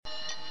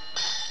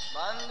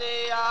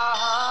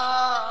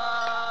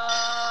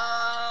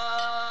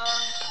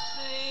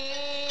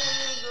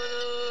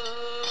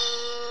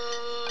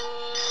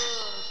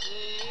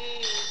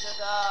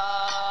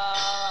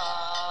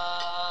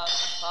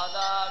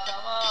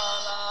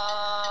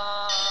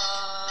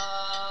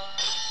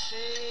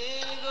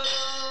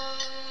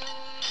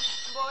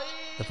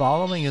The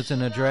following is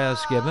an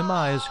address given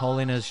by His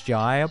Holiness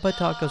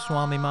Jayapataka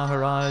Swami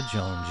Maharaj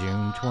on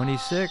June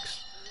 26,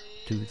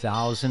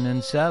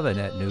 2007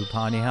 at New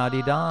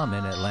Panihati Dham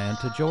in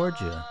Atlanta,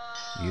 Georgia,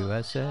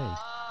 USA.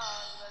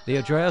 The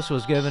address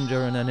was given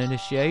during an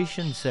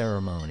initiation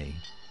ceremony.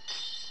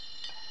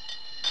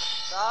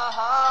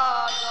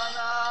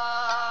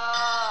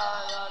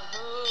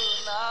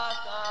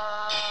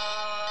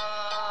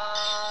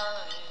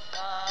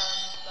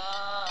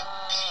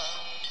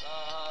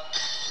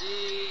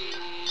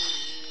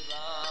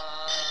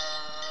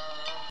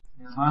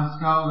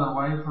 Moscow, the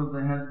wife of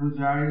the head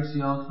pujari,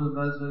 she also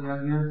does the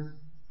yajnas.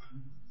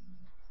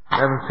 I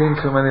haven't seen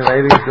too many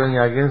ladies doing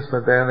yajnas,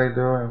 but there they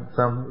do, and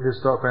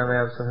apparently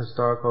have some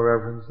historical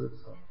references.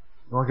 So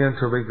we won't get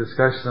into a big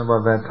discussion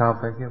about that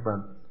topic here,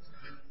 but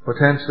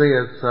potentially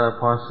it's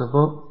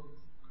possible.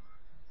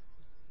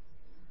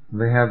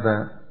 They have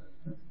the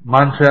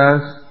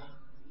mantras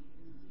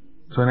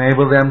to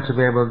enable them to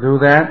be able to do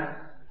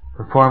that,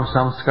 perform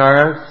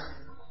samskaras.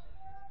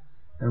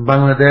 In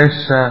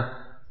Bangladesh,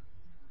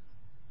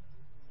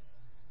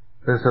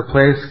 there's a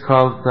place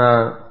called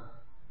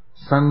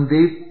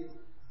Sandeep,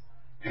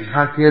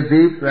 Hatia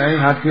Deep, right?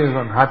 Hatia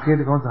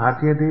Deep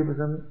or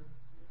something?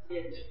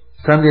 Yes.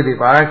 Sandeep Deep.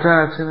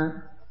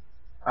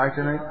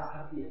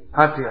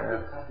 Hatia.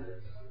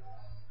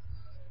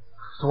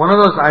 So one of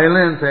those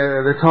islands,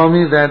 they told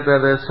me that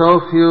there's so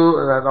few,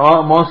 that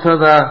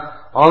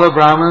all the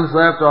Brahmins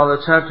left, all the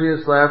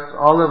Kshatriyas left,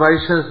 all the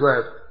Vaishyas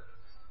left.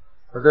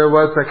 But there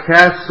was a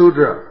caste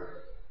Sudra.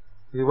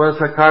 He was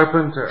a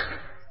carpenter,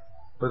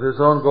 with his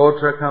own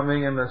gotra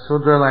coming in the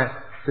Sudra line.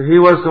 So he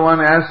was the one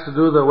asked to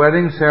do the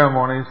wedding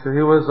ceremony. So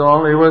he was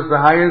the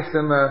highest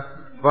in the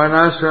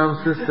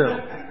Varnashram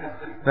system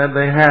that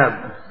they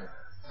had.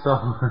 So,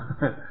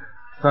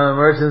 some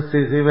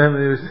emergencies, even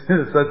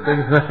such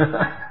things.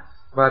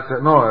 But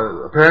no,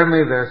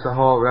 apparently there's a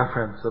whole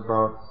reference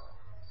about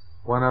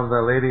one of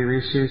the lady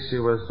rishis, she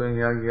was doing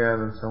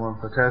yajna and someone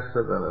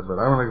protested, but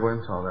I don't want to go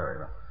into all that right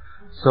now.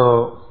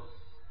 So,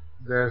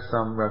 there's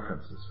some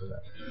references for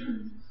that.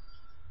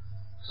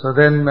 So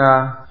then,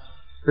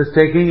 this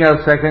taking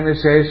of second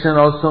initiation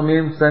also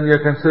means then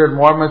you're considered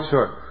more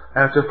mature.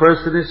 After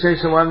first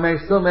initiation, one may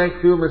still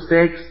make few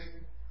mistakes.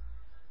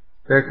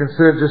 They're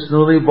considered just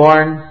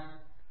newborn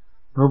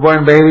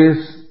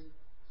babies.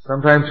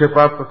 Sometimes trip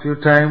up a few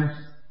times,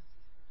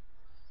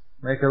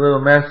 make a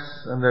little mess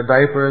in their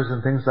diapers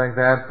and things like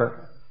that. But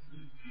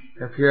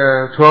if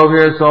you're 12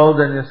 years old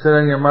and you sit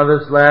on your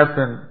mother's lap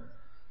and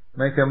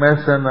make a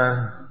mess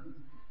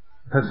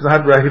that's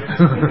not right.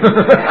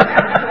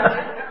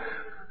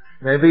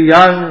 Maybe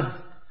young,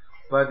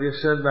 but you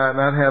should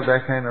not have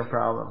that kind of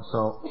problem.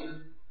 So,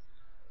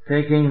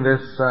 taking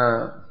this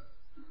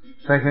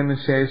second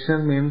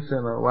initiation means,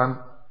 one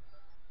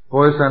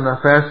goes on the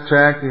fast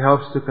track. He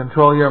helps to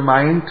control your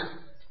mind,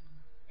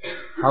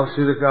 helps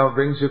you to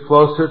brings you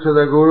closer to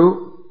the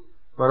Guru,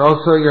 but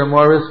also you're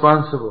more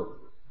responsible.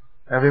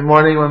 Every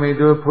morning when we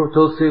do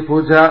Tulsi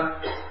Puja,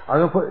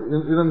 I'm gonna put,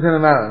 you don't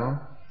intend nada, no?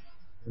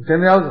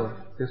 Intende algo?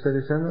 ¿Qué está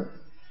diciendo?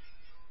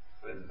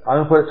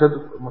 I'm going to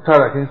put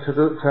Mutara, can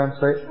you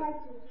translate?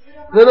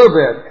 Little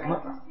bit.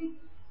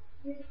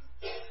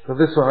 So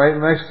this one right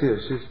next to you,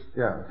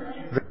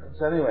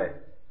 So anyway,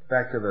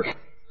 back to this.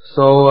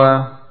 So,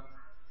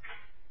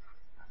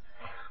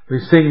 we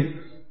sing,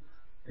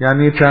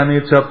 Yani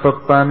Chani Cha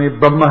Papani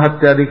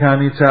Brahmahatya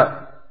Dikani Cha.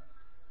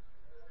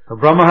 So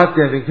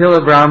Brahmahatya, if you kill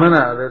a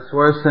Brahmana, that's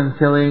worse than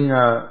killing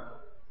an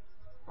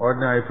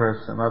ordinary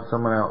person, not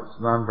someone else,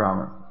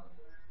 non-Brahman.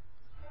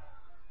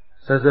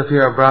 Says if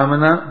you're a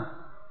Brahmana,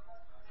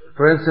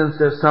 for instance,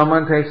 if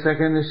someone takes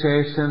second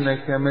initiation, they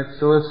commit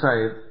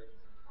suicide,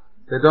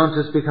 they don't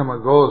just become a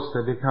ghost,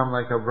 they become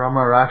like a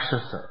Brahma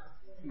Rakshasa.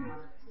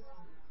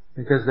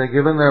 Because they've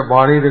given their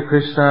body to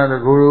Krishna, the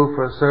Guru,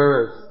 for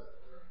service.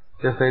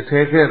 If they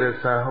take it,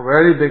 it's a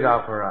very big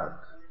aparat.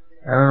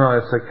 I don't know,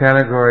 it's a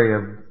category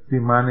of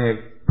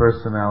demonic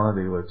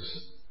personality, which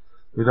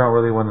we don't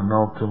really want to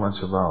know too much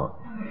about.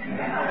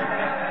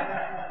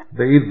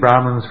 They eat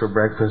Brahmins for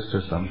breakfast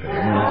or something.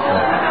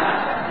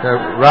 They're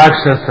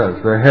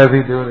Rakshasas, they're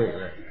heavy duty.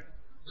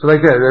 So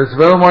like that, it's a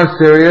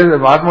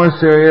lot more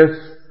serious,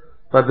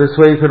 but this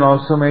way you can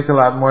also make a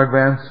lot more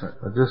advancement.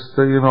 But just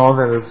so you know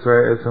that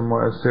it's a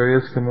more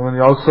serious commitment.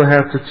 You also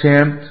have to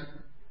chant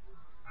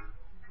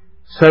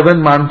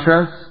 7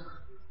 mantras,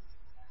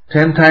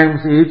 10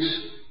 times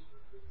each,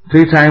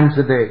 3 times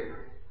a day.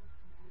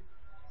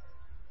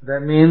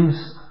 That means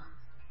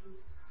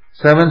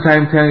 7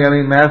 times 10,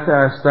 getting math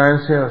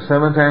stars here,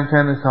 7 times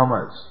 10 is how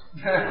much?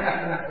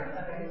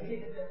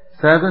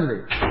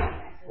 70.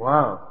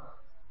 Wow.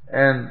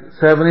 And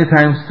 70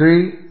 times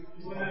 3?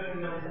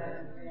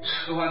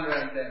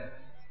 210.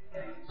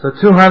 So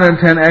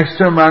 210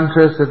 extra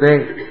mantras a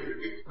day.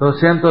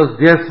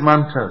 210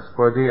 mantras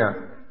por día.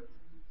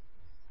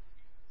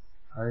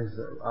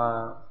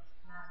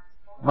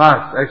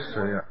 Más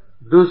extra, yeah.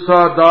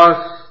 210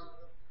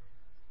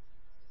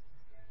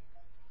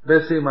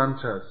 basic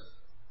mantras.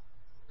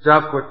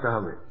 Jap korte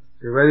hobe.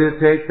 You ready to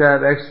take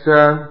that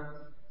extra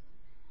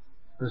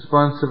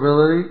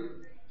responsibility?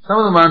 Some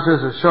of the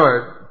mantras are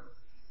short.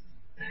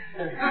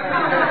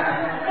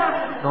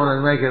 Don't want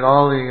to make it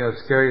all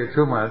scare you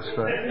too much,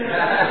 but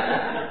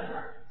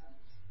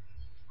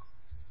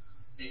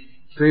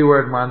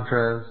 3-word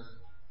mantras.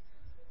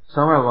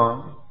 Some are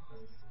long.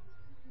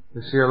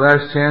 This is your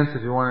last chance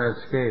if you want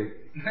to escape.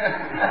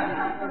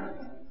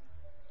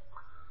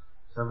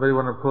 Somebody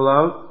want to pull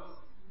out?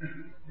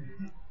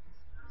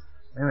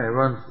 Anyway,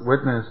 everyone's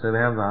witness that they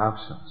have the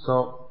option.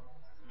 So,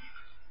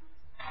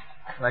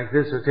 like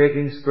this, we're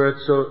taking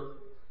spiritual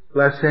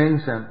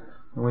blessings, and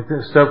when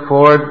we step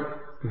forward,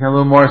 become a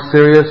little more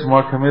serious,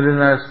 more committed in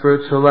our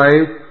spiritual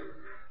life.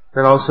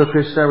 That also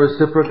Krishna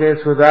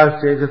reciprocates with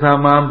us.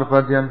 Jejatamam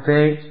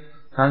prapadyante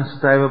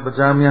tangsataiva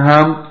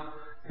bhajamyaham.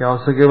 He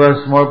also gives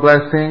us more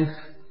blessings.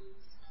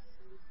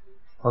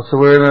 Also,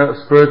 we're in a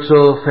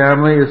spiritual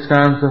family,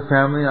 ISKCON's a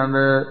family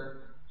under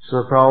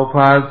Srila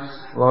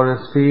Prabhupada's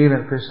lotus feet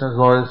and Krishna's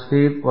lotus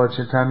feet, Lord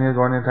Chaitanya,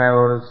 Gaura Nitai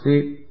lotus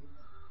feet.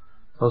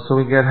 Also,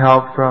 we get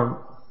help from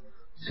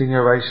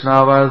senior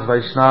Vaishnavas,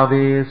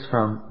 Vaishnavis,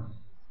 from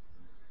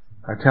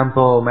our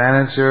temple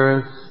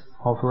managers,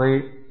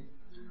 hopefully,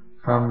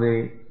 from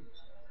the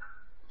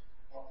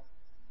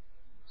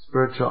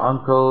spiritual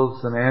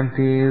uncles and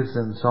aunties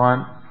and so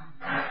on,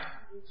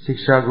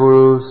 Siksha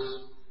Gurus,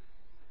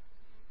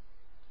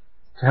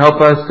 to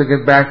help us to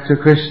get back to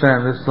Krishna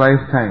in this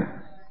lifetime.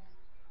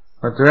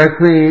 But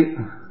directly,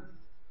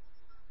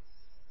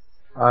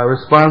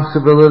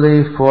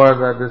 responsibility for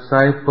the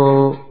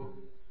disciple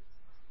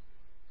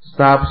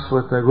stops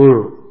with the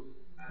Guru.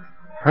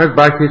 I heard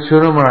Bhakti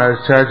Churu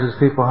Maharaj charges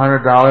people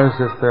 $100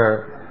 if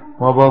their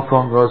mobile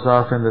phone goes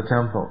off in the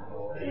temple.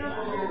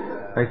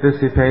 Like this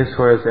he pays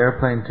for his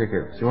airplane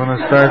tickets. You want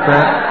to start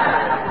that?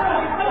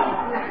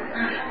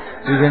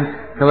 You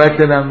can collect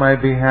it on my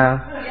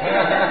behalf.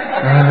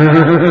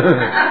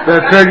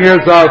 Turn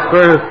yours off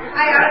first.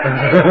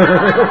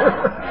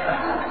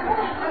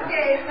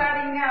 Okay,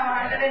 starting now,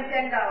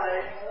 $110.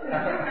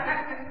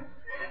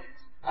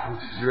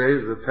 Did you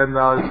raise the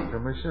 $10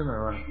 commission or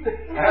what?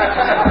 I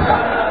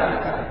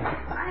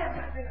have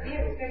to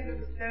forgive because of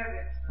the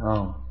service.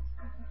 Oh.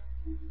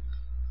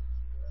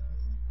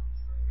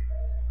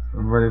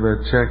 Everybody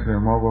better check their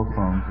mobile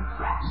phones.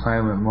 It's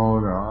silent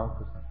mode or off.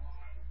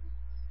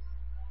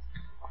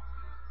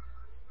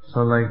 So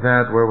like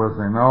that, where was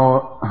I?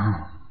 No.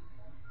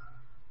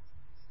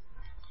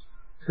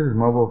 See, these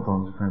mobile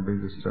phones are kind of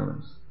big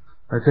disturbance.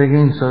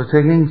 Taking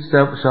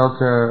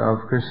shelter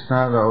of Krishna,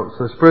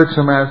 so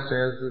spiritual master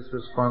has this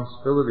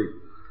responsibility.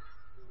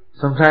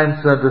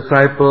 Sometimes the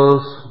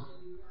disciples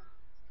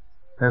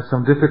have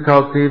some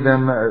difficulty,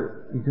 then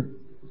you can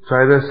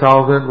try to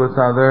solve it with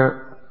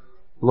other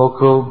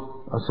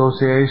local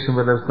association,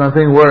 but if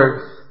nothing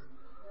works,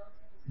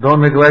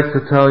 don't neglect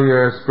to tell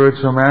your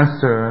spiritual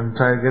master and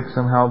try to get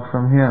some help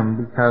from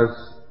him, because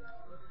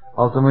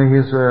ultimately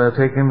he's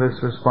taking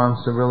this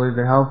responsibility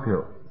to help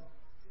you.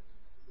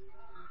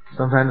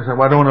 Sometimes I say,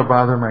 well, I don't want to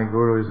bother my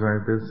guru, he's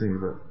very busy,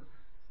 but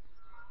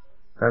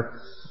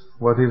that's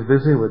what he's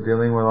busy with,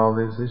 dealing with all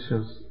these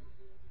issues.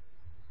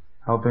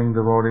 Helping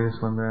devotees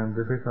when they're in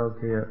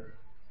difficulty. In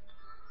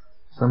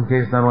some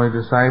cases, not only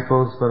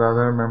disciples, but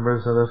other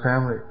members of the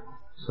family.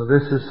 So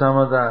this is some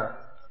of the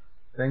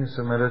things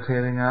we're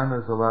meditating on.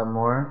 There's a lot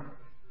more.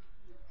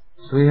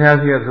 So we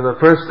have here, so the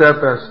first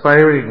step,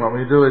 aspiring, what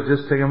we do is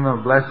just take them a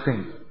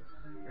blessing.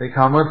 They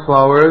come with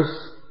flowers,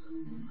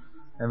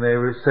 and they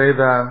say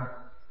the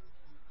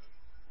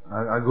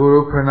a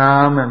Guru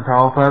Pranam and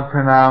Prabhupada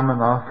Pranam, and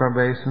offer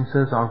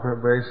obeisances, offer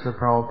obeisance to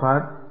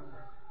Prabhupada,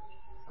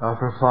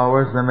 offer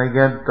flowers, then they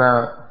get,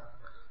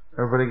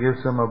 everybody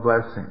gives them a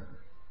blessing.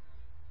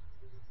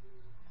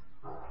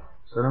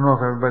 So I don't know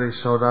if everybody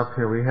showed up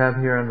here. We have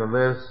here on the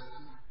list,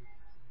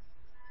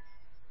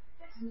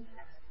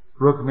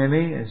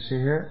 Rukmini, is she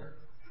here?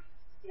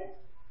 Yes.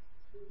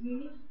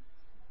 Rukmini?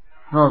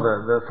 No,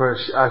 the for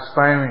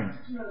aspiring.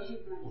 No,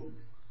 she's not here.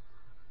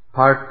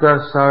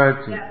 Partha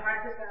Sarati. Yeah,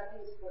 Partha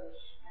Sarati is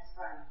first,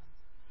 aspiring.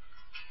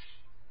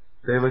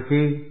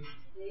 Devaki.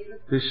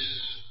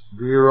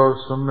 Viro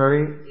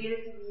Sundari.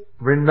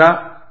 Vrinda.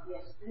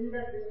 Yes,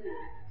 Vrinda Krishna.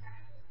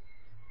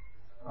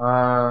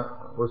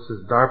 What's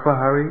this? Darpa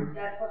Hari?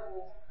 Darpa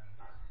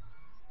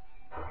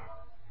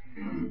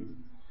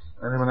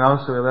Anyone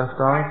else who we left off?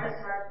 Partha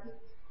Sarati.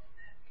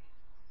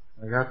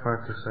 I got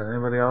Partha Sarati.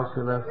 Anybody else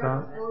who left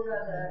off? Those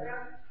are the...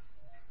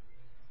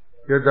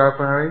 You're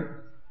Darpa Hari?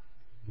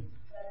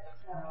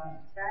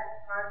 That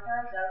Partha,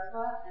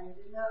 Darpa, and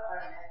Vrinda are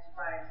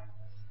aspiring.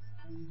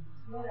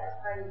 You're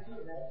aspiring too,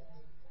 right?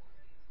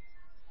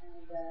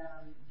 And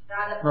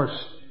Radha. No,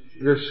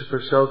 you're for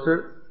shelter?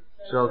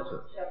 Shelter.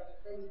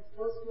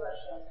 Those two are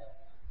shelter.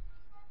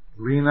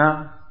 Reena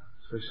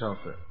for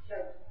shelter.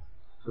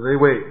 So they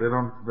wait.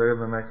 They're in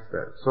the next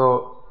bed.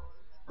 So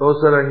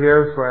those that are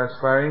here for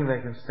aspiring,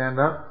 they can stand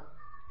up.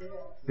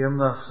 Give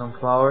them some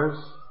flowers.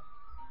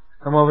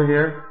 Come over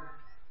here.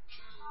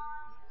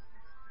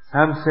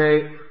 Have them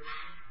say,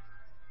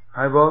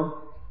 Haibo,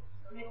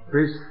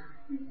 priest.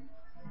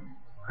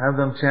 Have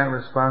them chant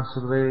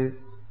responsibly,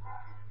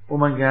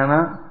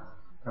 Umagana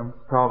and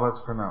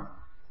Prabhupada's pranam.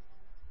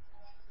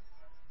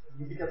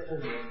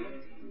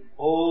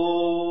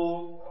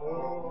 Om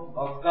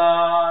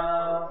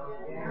Agana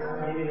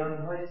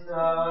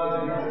Nidhanvaisa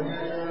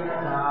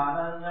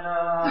Anandana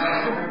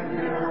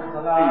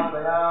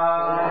Kalapaya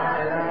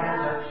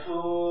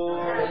Chakshu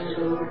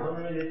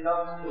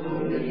Unmilitam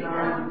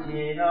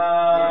Jena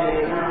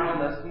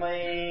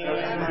Tasmai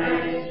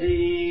Shri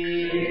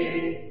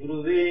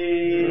Guruve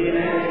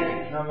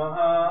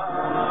Namaha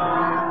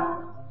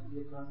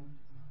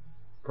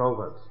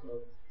Prabhupada.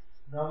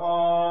 Namo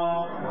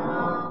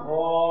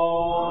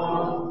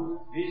Om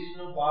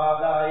Vishnu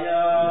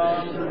Padaya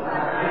Vishnu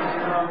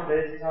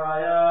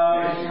Prestaya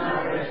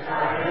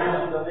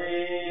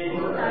Bhutale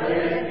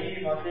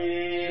Srimate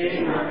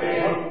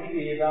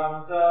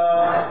Bhaktivedanta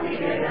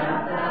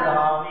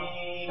Swami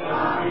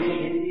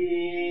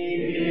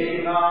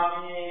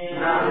Namine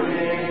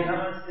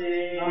Namaste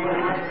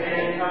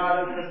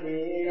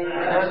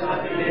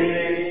Saraswati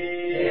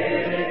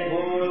Devi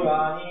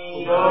Gauravani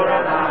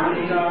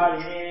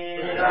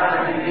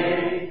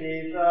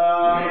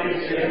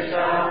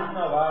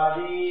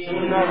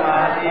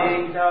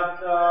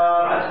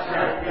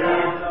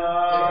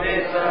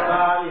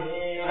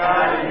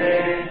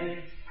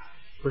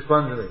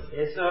Pushpanjali.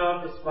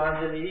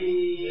 Pushpanjali.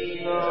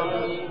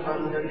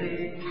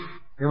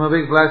 Give him a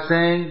big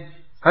blessing.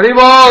 Hari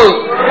Bol!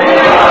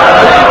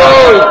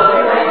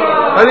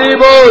 Hari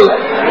Bol!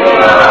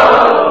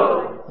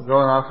 Go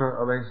and offer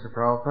obeisance to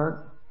Prabhupada.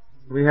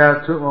 We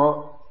have two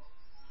more.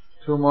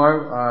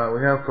 We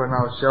have for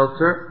now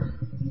shelter.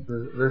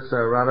 This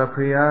Radha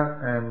Priya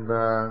and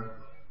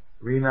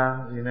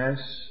Reena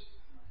Dinesh.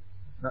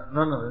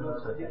 No.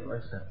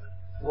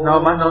 Now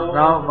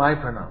my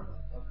pranam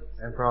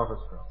and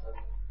Prabhupada's pranam.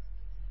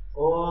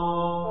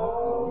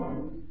 Om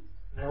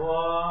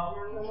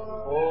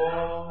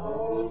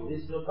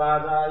Vishnu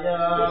Padaya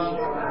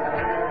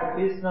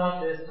Krishna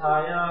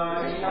Prestaya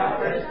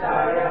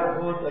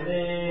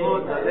Bhutale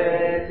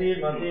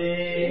Srimate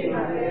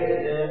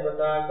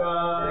Jayapataka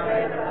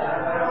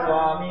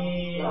Swami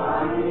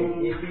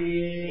Iti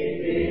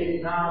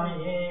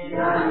Namine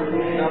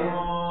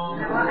Namo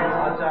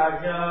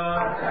Acharya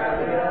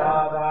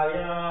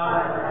Padaya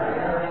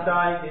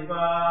Nitai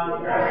Kripa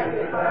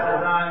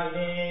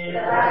Pradayine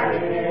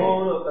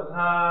Guru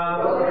Katha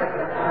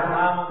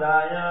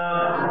Namadaya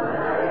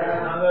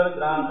Nagar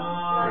Grama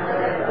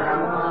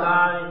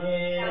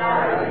Sarine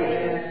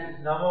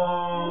Namo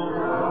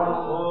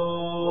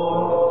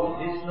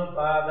Vishnu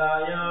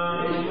Padaya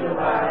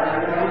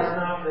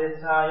Krishna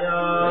Prestaya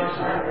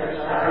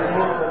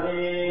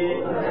Bhutale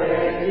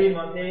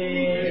Srimate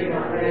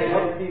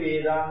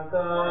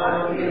Bhaktivedanta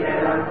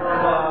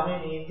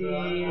Swaminiti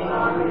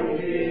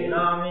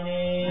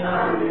Namine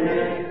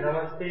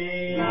Namaste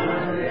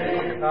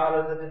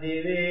Saraswati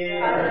Devi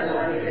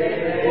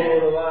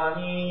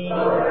Gauravani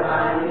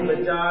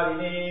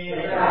Vacharine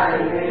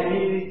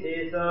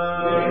Nirvishesha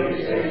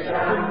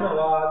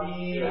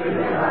Sunnavadi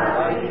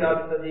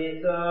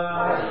Vaishyaktadesa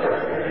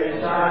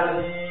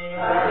Sarine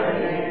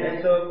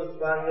Yasho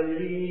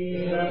Pushpanjali.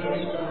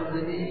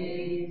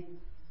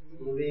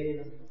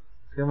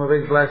 Give him a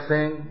big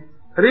blessing.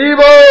 Hari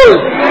Bol!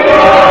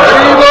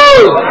 Hari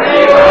Bol!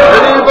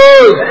 Hari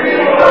Bol!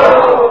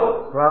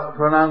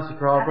 Pranam to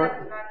Prabhupada.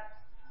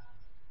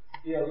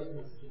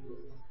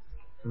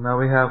 Now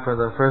we have for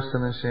the first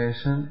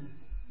initiation,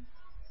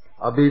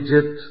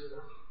 Abhijit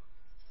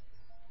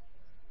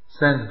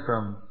Sen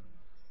from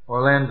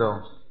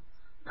Orlando.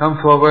 Come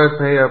forward,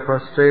 pay your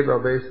prostrate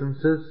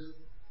obeisances.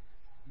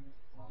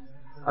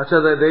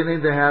 Acha, they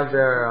need to have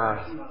their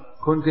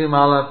Kunti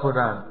Mala put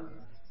on.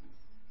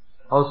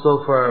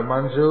 Also for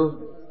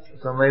Manju,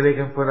 some lady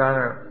can put on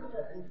her.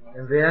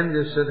 In the end,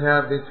 you should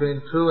have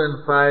between 2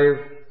 and 5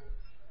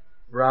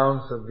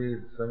 rounds of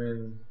beads. I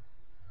mean,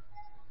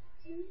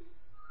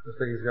 looks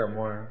like he's got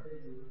more.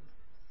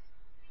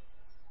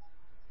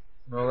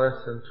 No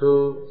less than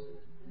 2,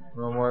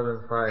 no more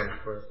than 5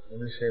 for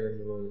initiating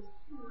the devotees.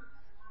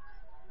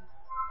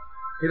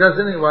 He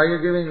doesn't. Why are you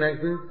giving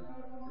neck beads?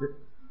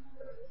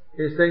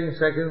 He's taking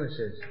second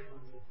initiation.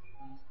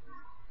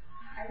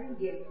 I didn't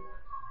give it.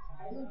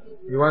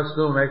 He wants to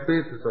do neck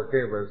beads, it's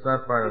okay, but it's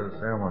not part of the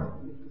ceremony.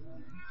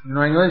 You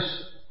know English?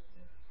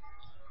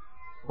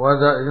 What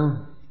are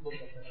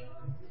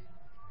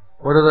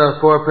the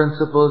 4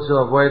 principles to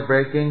avoid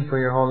breaking for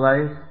your whole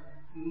life?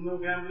 No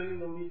gambling,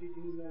 no meat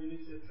eating, no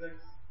illicit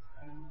sex,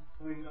 and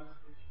no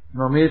intoxication.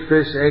 No meat,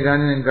 fish, egg,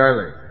 onion, and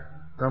garlic.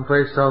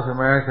 Someplace South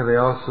America they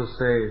also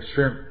say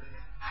shrimp.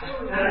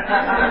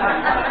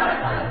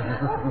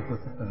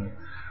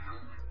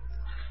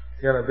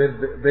 You got a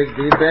big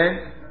bead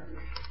bag?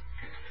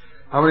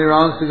 How many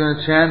rounds are you going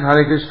to chant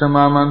Hare Krishna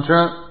Maha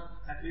Mantra?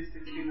 At least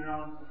 6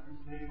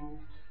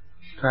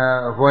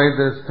 avoid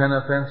these 10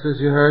 offenses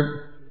you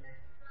heard.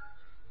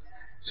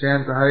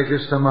 Chant the Hare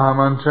Krishna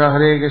Mahamantra,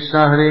 Hare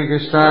Krishna,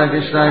 Krishna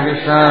Krishna,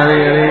 Hare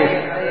Hare,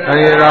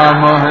 Hare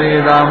Rama,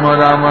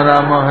 Rama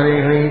Rama,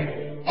 Hare Hare.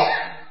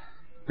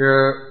 If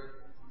you're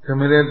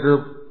committed to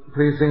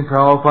pleasing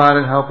Prabhupada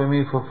and helping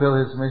me fulfill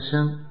his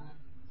mission,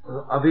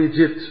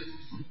 Abhijit.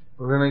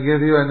 We're going to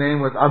give you a name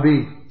with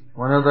Abhi.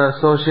 One of the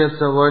associates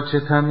of Lord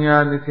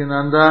Chaitanya,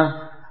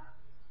 Nityananda,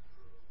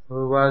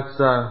 who was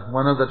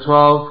one of the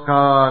 12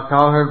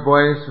 cowherd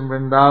boys from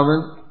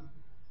Vrindavan,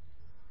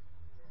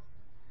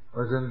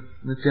 was in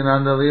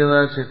Nityananda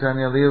Leela,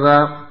 Chaitanya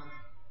Leela.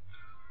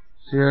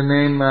 So your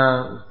name,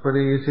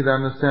 pretty easy to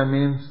understand,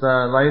 means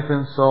the life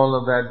and soul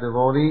of that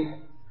devotee,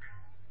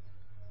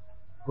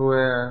 who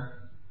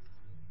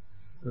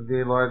would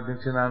be Lord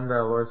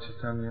Nityananda, Lord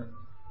Chaitanya.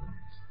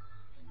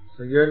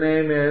 So your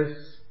name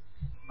is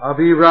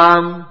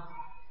Abhiram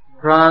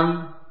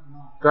Pran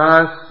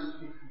Das.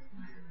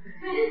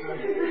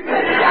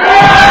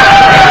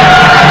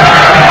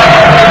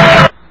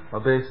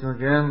 Obeising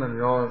again, and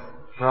go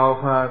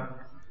Prabhupada.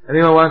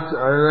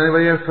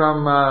 Anybody here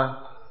from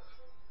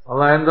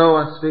Orlando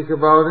wants to speak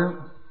about it?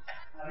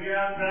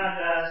 Abhiram Pran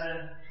Das,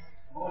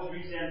 most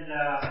recent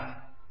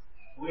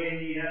way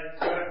he helped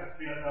serve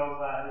Srila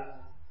Prabhupada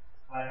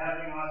by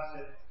helping us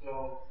to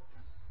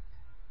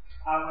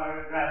have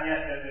our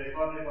graduate in the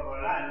Republic of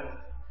Orlando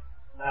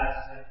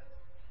last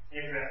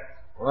April.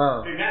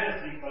 Wow.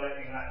 Tremendously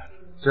collecting lives.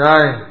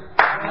 Jai.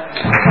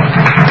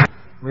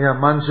 We have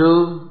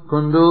Manju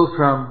Kundu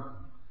from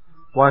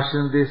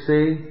Washington DC.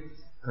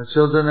 The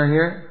children are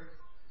here.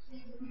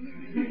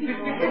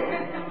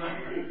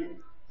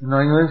 You know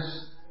English?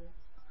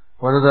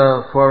 What are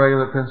the 4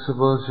 regular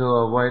principles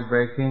you'll avoid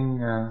breaking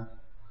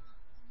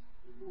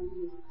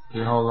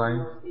your whole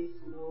life?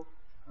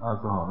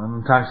 Alcohol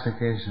and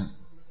intoxication.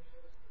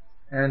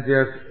 And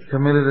you're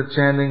committed to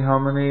chanting how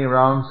many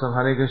rounds of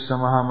Hare Krishna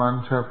Maha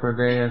Mantra per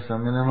day as a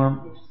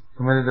minimum?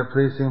 Committed to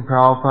pleasing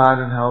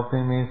Prabhupada and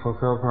helping me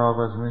fulfill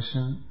Prabhupada's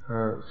mission.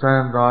 Her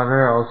son and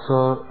daughter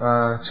also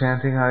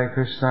chanting Hare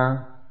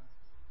Krishna.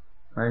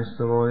 Nice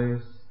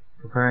devotees.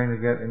 Preparing to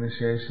get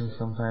initiation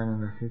sometime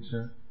in the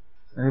future.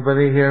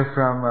 Anybody here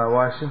from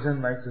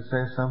Washington like to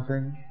say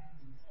something?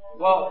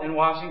 Well, in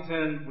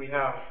Washington we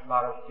have a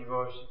lot of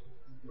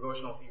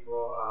devotional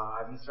people.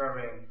 I've been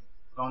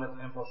going to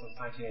the temple since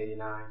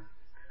 1989.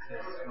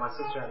 Since my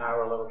sister and I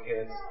were little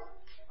kids.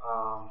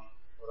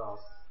 What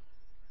else?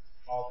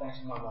 All thanks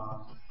to my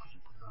mom.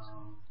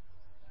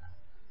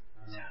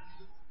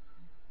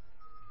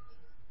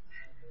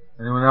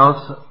 Anyone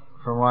else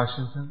from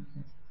Washington?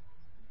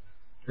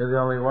 You're the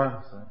only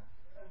one, so.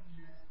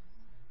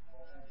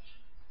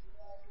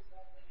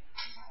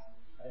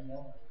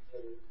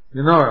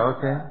 You know her,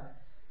 okay.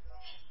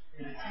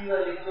 She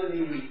was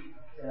actually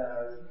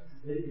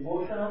very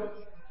devotional,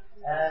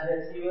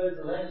 and she was,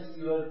 when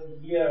she was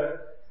here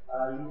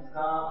in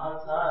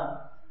Assam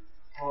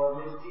for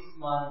maybe 6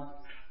 months,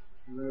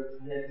 she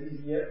had been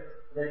here.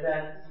 That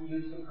time she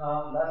used to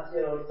come. Last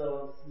year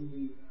also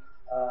she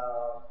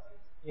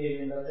came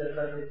in the Church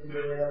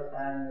Festival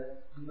and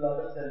do a lot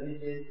of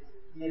services.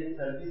 She is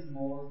service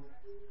mode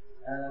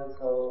and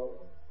also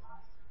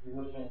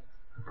devotion.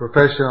 Her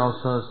profession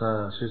also is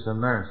she's a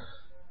nurse,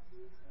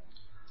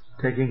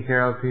 taking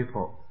care of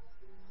people.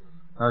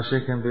 Now she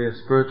can be a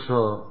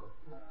spiritual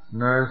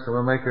nurse, and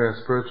we'll make her a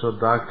spiritual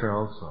doctor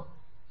also.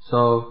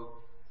 So,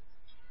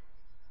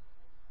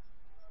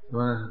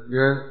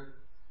 your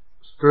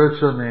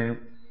spiritual name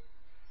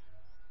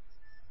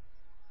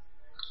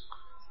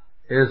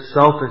is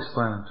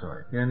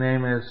self-explanatory. Your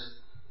name is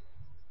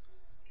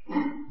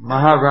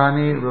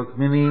Maharani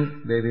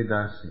Rukmini Devi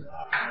Dasi.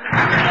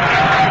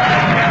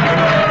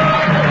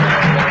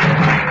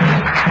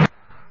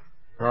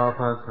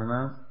 Prabhupada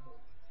Pranam.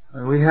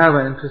 We have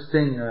an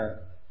interesting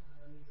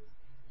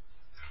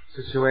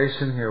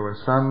situation here where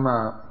some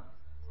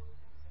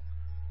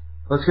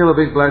let's give a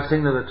big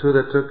blessing to the two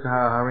that took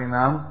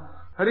Harinam.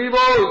 Haribol!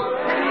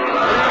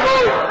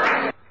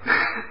 Haribol!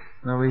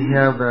 Now we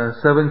have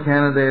 7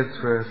 candidates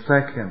for a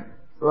second.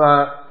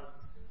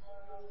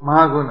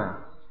 Mahaguna.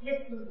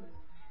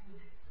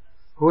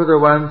 Who are the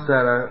ones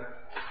that are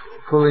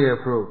fully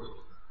approved?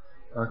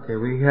 Okay,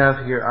 we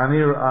have here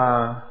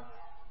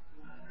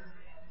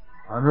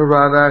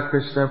Anuradha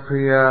Krishna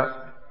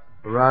Priya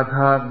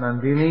Radha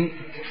Nandini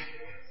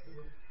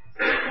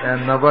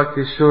and Nava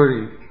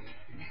Kishori.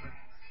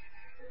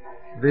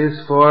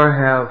 These 4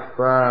 have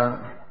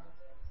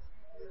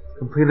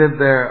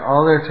completed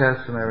all their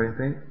tests and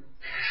everything.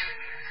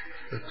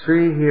 The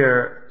 3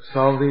 here,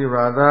 Salvi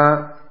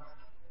Radha,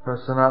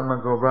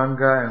 Prasanatma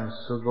Gauranga and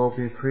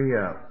Sugopi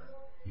Priya,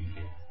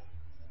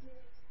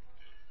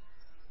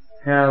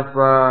 have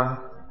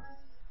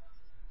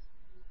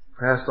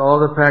passed all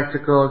the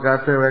practical,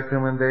 got their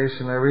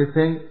recommendation,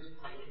 everything,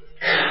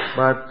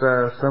 but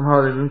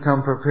somehow they didn't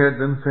come prepared,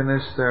 didn't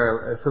finish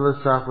their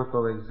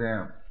philosophical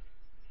exam.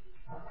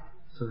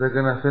 So they're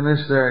going to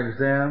finish their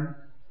exam.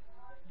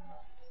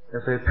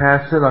 If they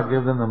pass it, I'll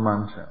give them the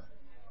mantra.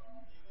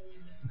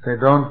 If they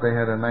don't, they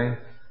had a nice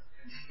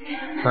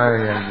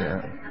Sorry,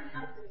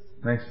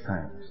 next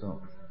time.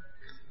 So,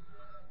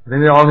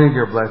 they all need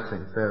your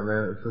blessings.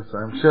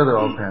 I'm sure they're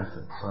all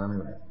passing. So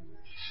anyway.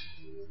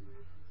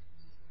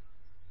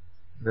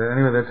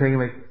 They're taking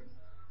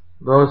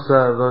those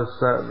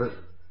the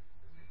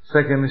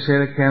second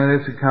initiated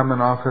candidates who come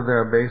and offer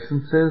their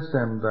obeisances,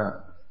 and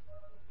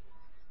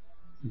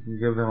you can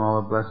give them all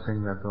a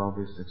blessing that they'll all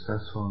be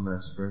successful in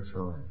their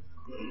spiritual life.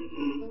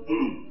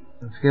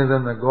 Let's give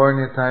them the Gaur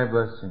Nitai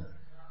blessing.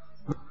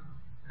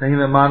 Taking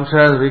the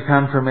mantra, the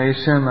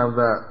reconfirmation of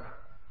the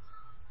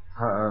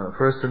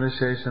first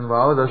initiation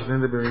vow. It doesn't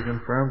need to be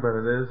reconfirmed, but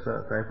it is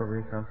a type of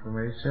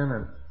reconfirmation,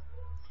 and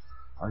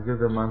I'll give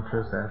the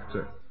mantras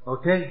after.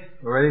 Okay,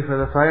 we're ready for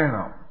the fire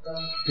now.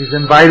 He's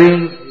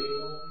inviting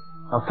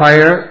a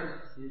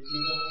fire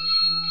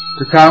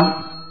to come.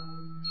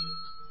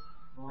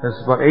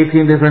 There's about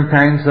 18 different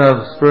kinds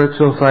of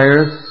spiritual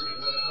fires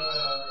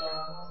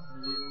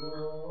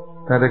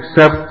that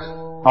accept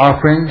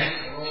offerings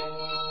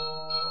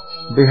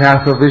on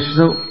behalf of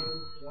Vishnu.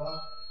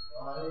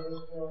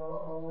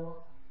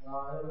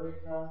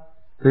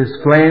 These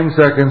flames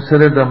are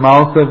considered the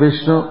mouth of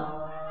Vishnu.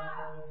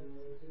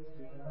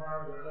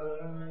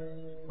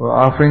 We're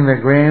offering the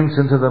grains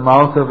into the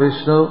mouth of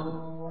Vishnu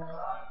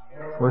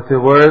with the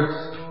words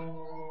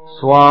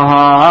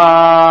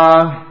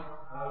Swaha.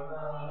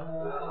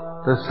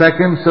 The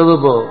second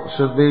syllable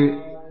should be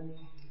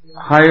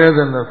higher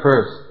than the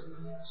first.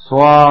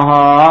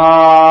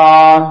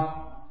 Swaha.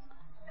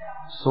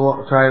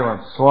 Try it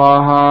once.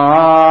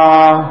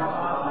 Swaha.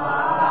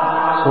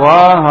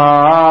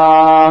 Swaha.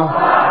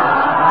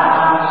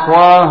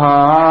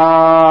 Swaha.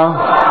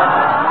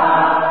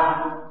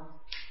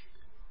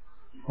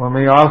 When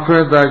we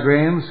offer the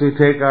grains, we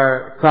take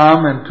our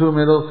thumb and two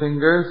middle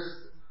fingers.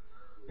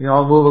 You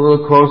all move a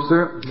little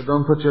closer, but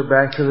don't put your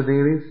back to the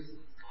deities.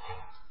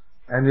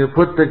 And you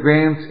put the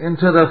grains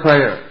into the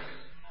fire.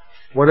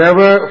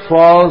 Whatever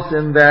falls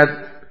in that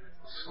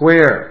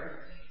square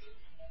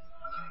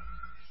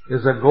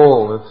is a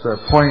goal, it's a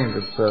point,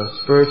 it's a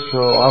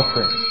spiritual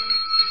offering.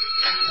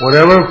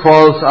 Whatever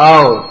falls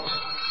out,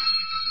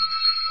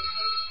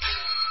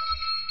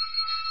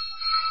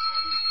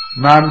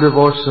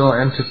 non-devotional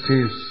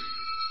entities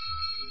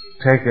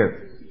take it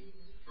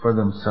for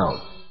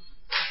themselves.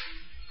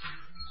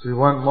 So we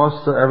want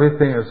most of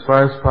everything as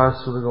far as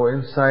possible to go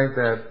inside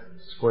that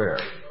square.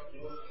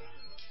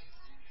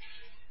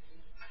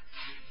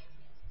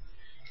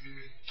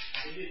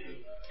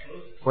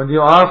 When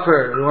you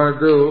offer, what you want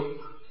to do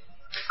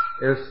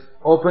is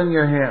open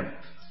your hand.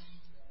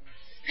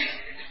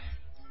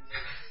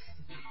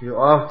 You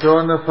throw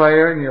in the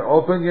fire and you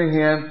open your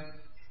hand.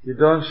 You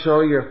don't show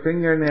your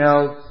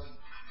fingernails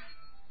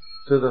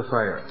to the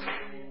fire.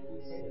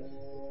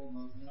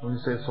 When you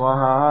say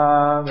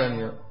Swaha, then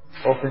you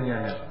open your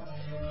hand.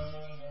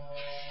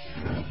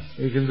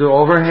 You can do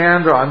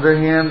overhand or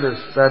underhand,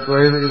 that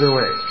way, either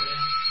way.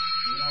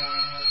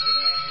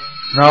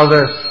 Now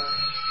this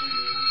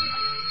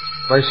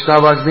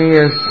Vaishnava Agni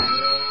has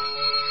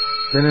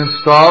been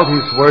installed,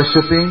 he's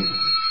worshipping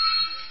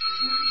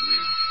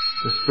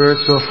the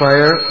spiritual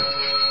fire.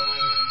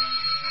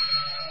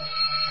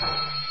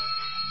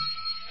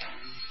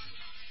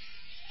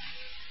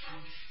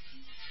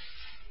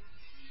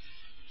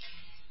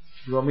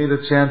 You want me to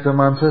chant the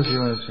mantras? You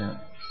want to chant?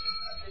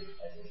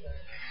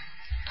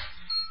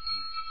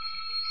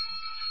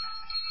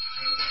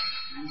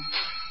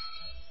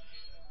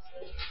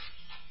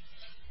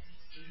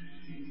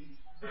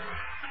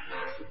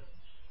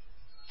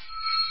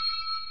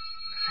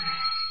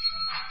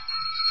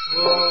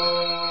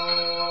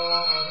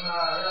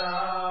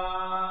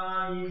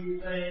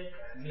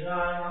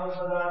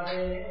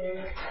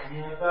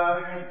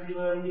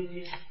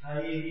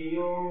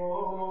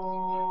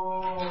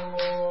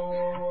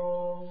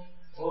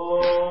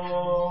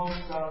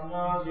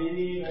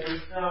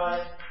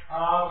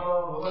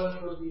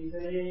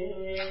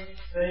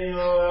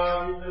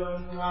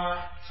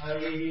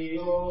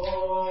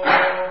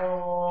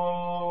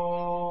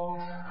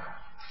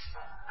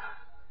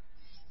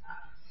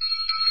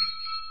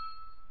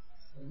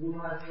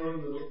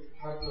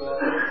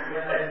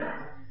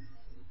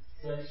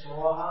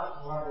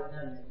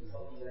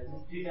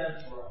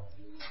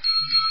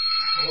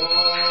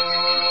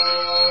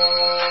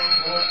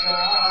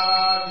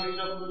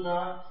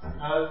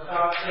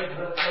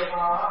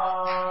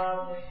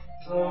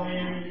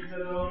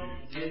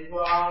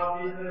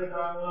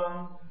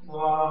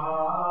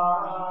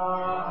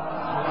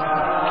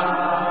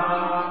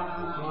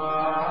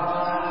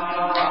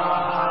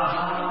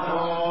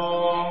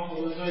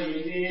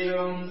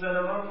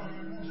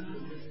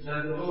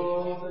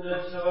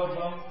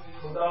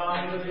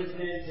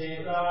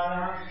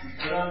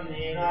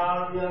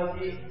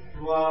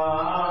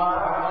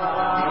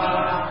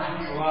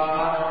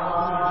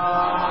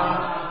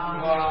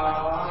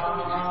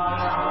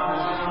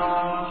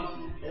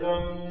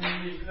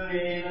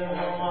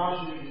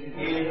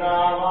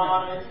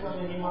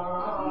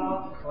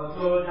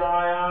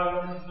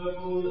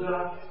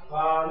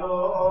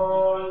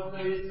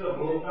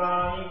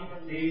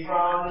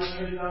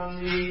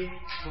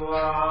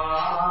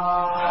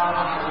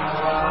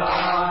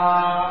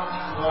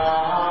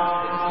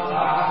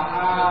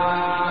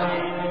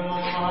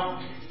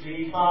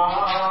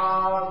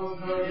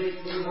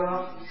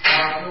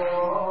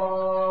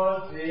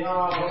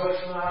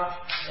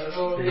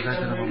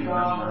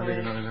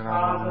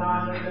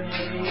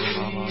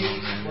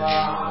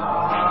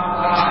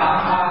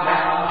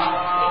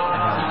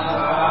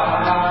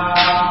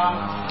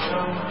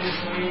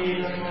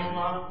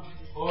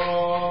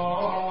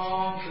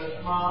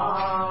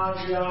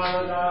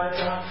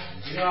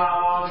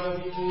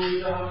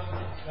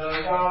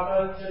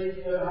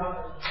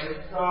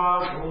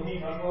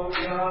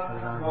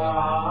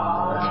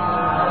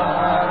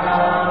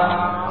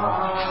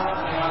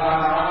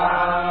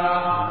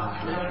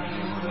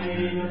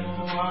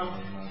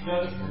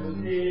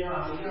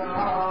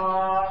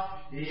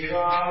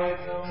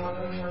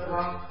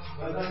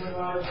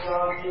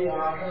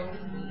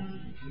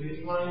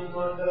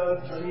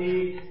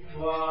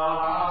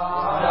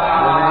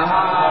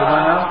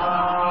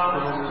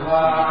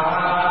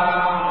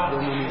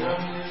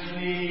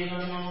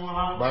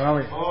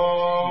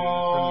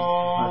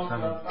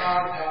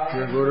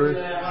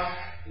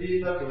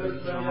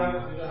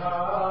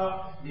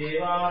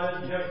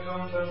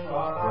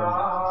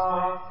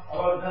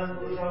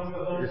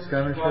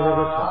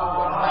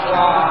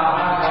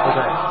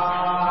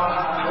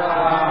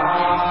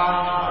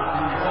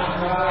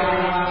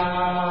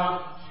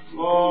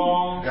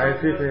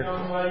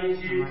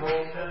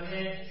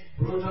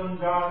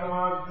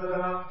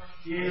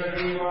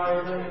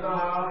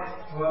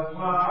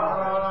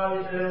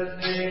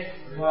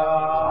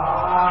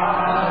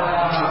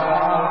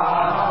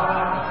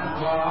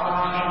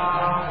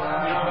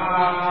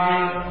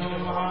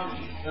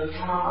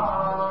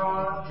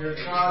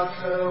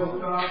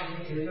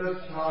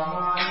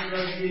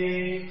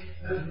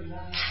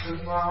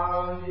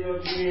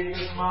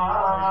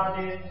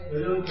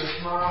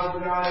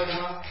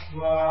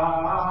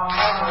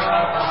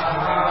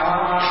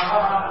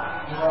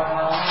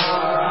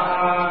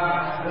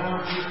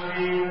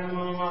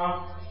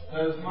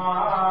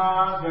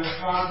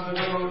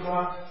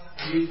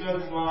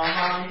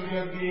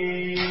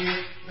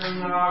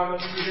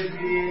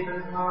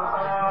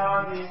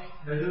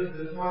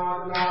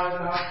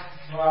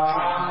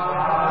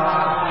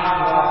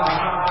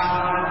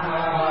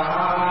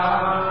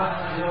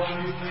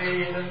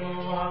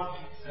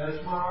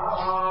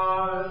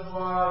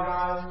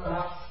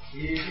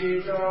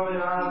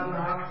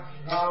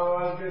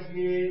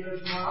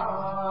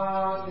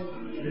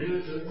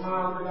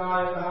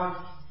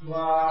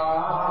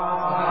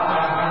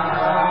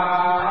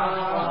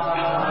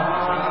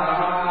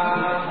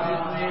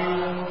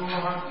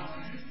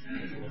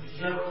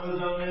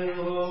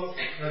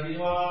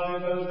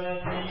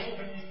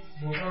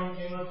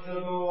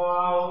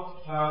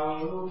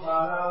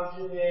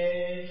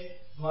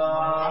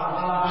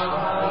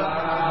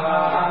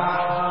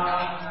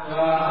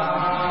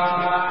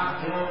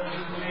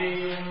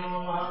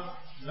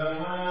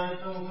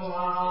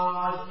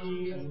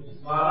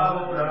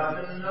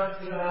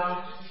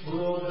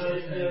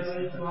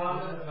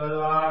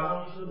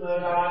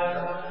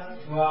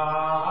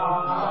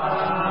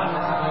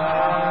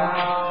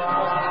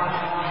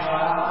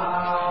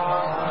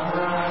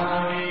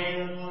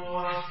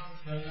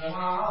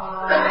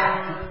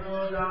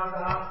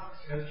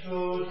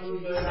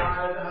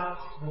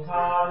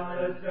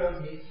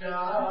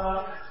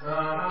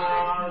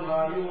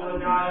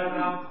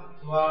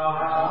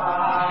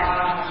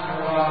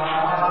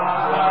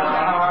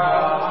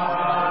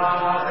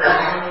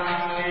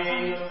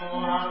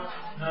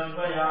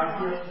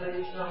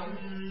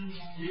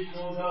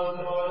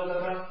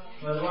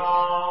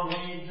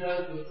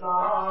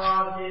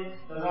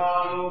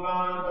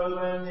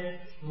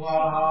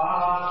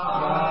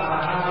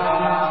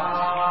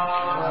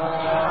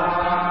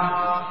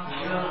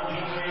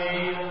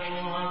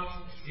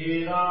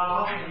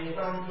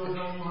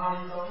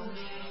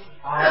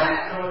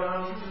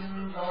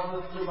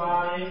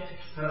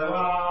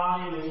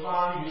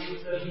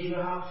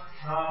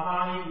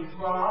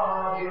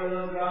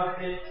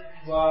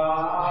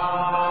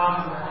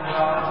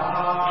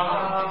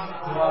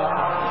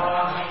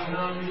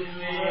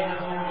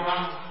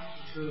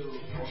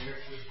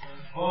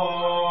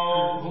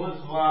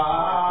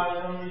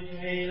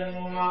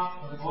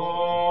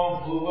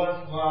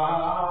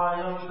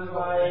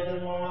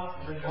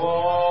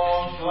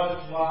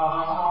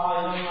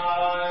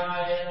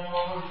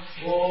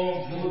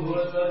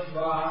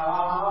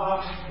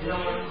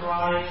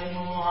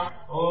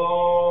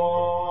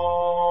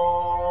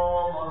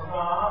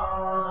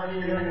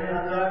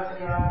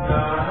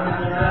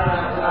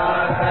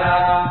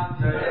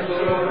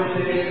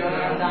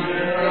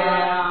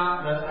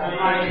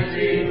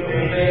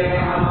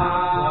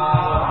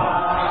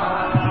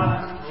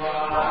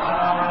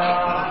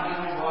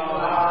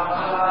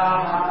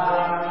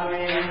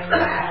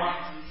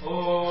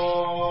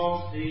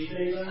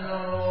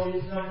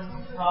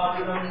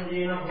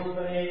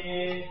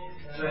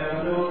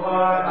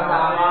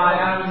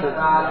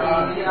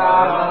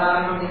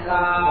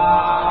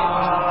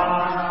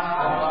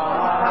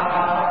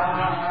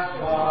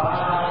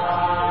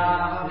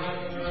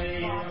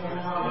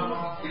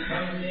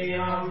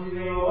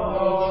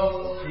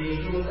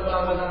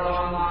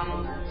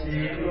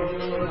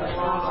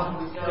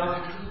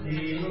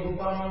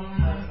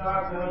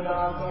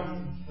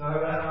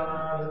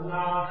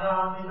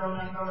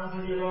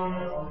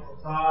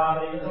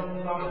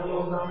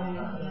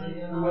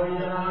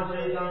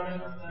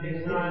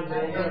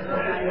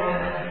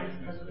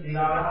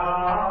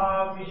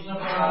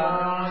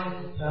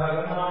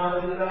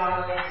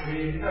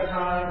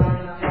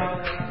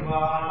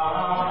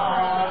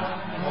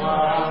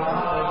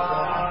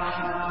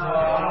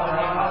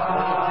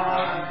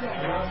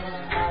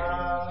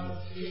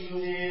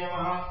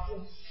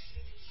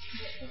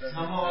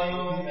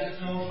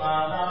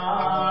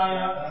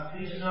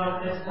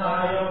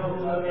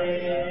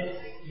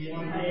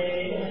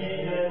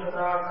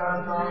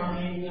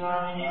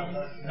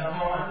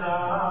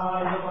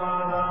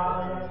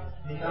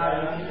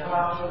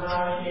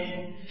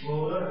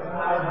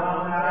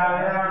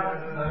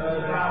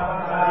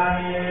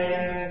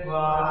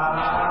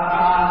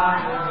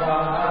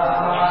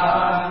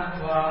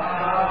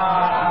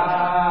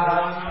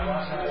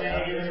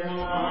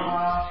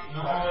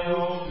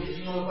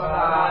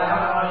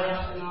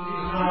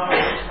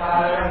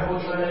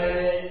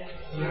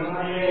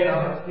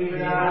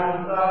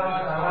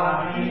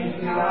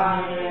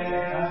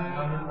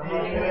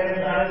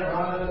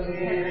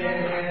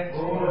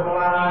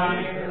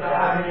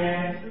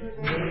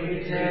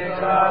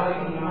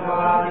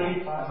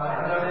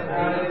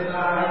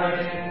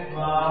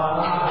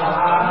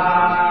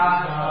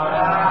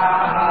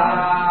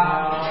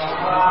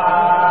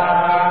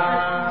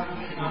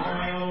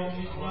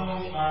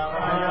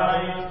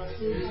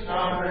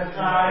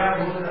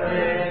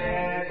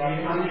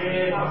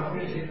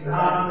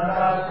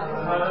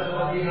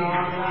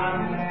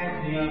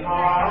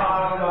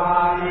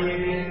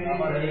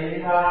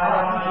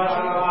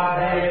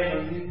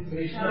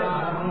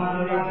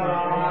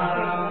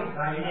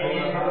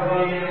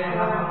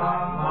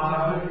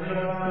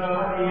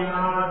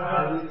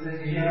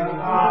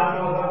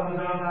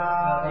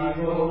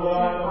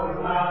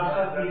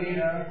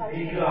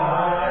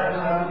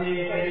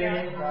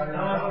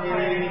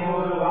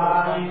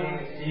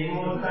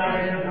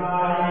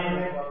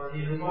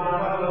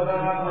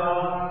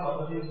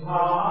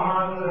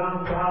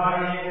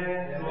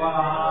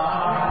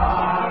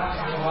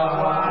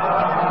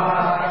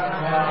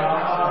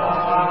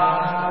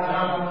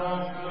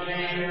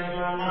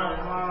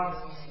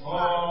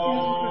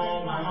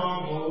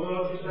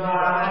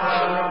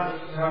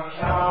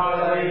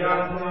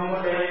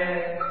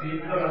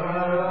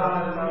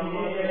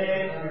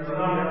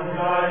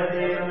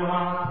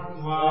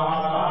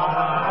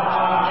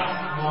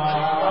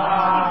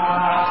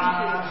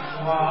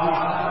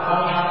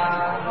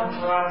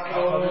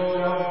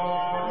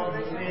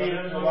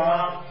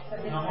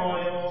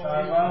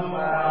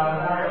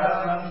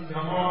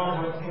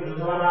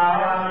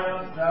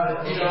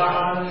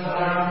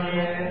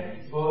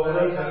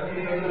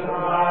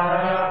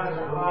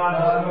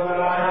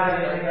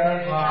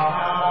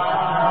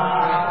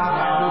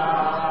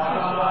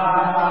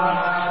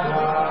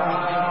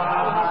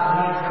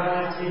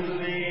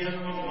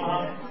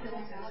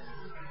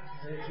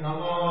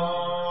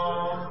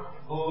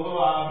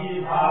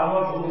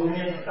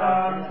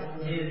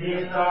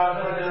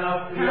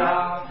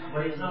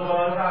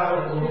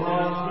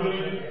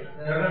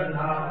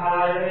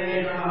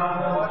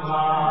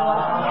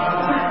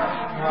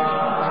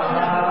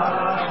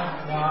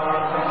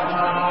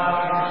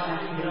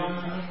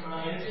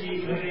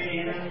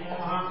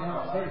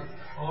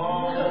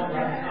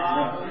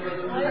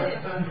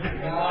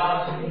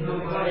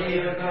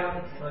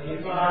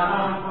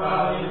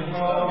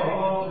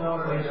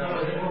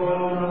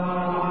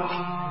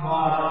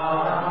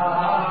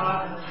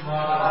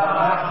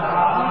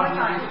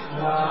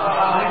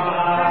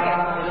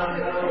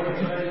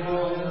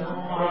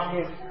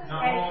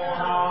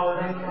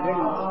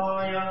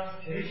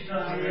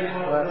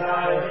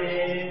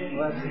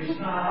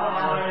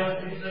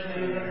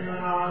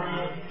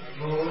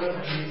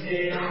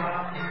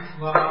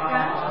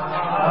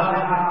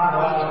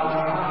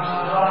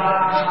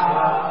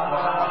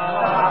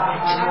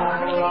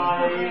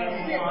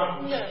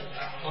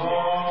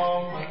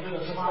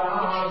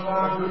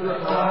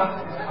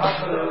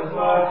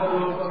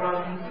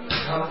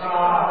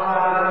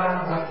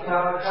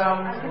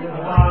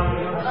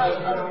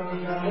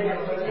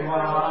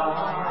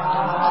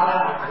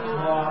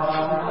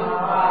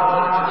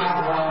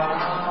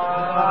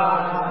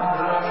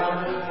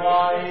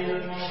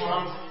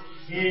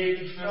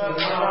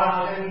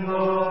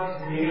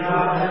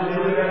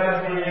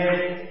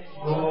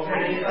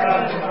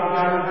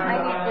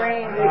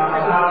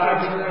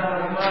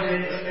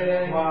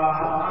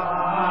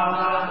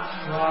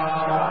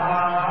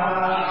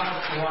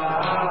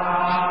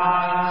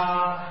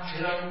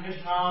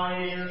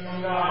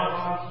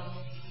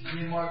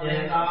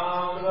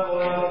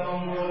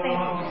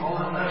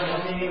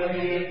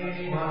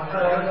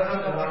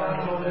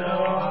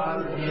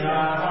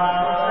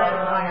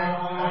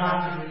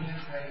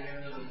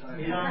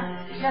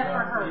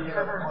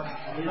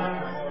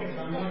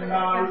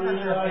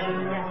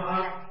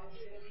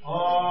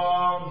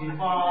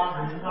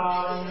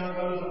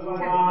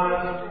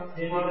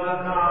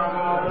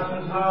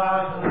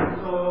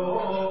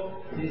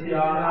 This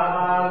Jagaditai